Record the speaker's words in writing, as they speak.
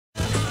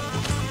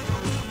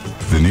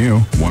you,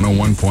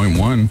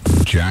 101.1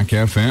 Jack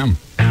FM.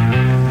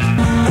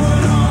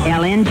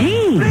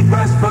 LNG.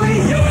 Requestfully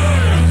yours.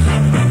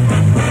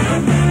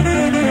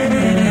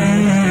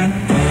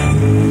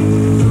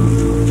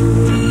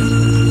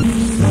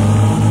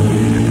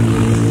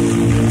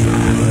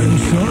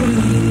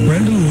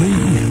 Brendan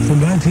Lee from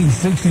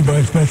 1960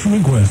 by special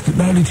request at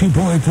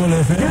 92.1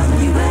 FM.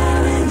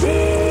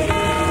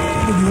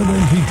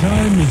 WLNG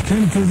time is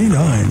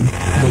 10:39.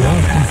 The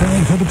lost and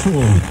found for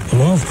patrol. A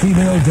lost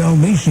female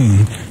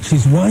Dalmatian.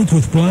 She's white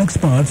with black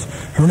spots.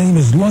 Her name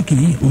is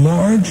Lucky,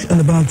 large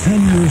and about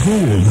 10 years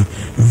old.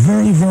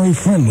 Very, very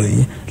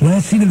friendly.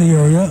 Last seen in the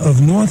area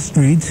of North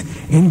Street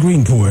in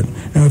Greenport.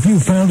 Now, if you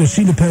found a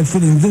Sheeta pet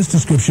fitting this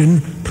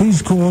description,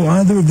 please call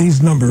either of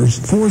these numbers,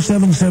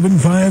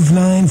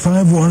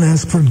 477-5951.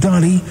 Ask for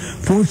Dottie,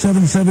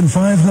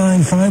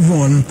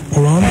 477-5951,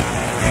 or on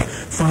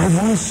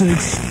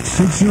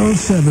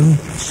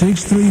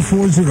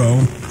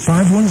 516-607-6340,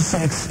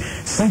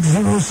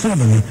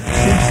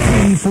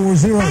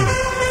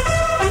 516-607-6340.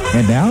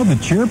 And now the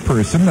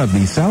chairperson of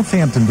the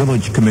Southampton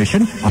Village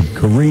Commission, a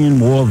Korean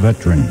War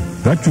veteran.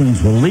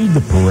 Veterans will lead the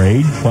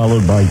parade,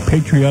 followed by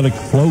patriotic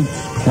floats,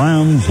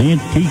 clowns,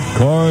 antique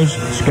cars,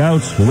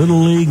 scouts, Little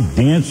League,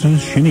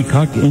 dancers,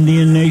 Shinnecock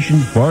Indian Nation,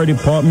 fire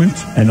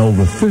departments, and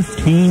over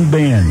 15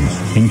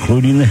 bands,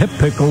 including the Hip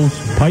Pickles,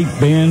 pipe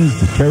bands,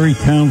 the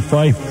Terrytown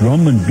Fife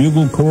Drum and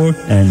Bugle Corps,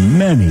 and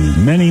many,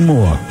 many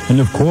more. And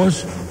of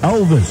course,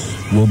 Elvis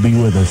will be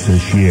with us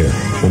this year.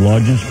 The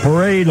largest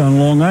parade on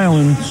Long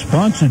Island,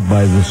 sponsored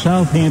by the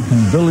Southampton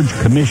Village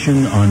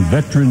Commission on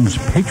Veterans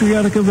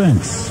Patriotic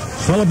Events.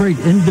 Celebrate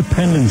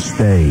Independence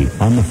Day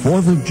on the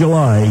 4th of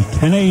July,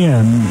 10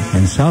 a.m.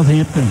 in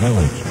Southampton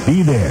Village.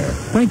 Be there.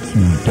 Thank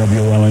you,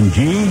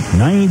 WLNG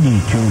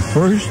 92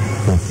 First,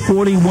 for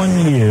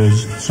 41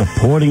 years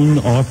supporting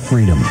our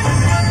freedom.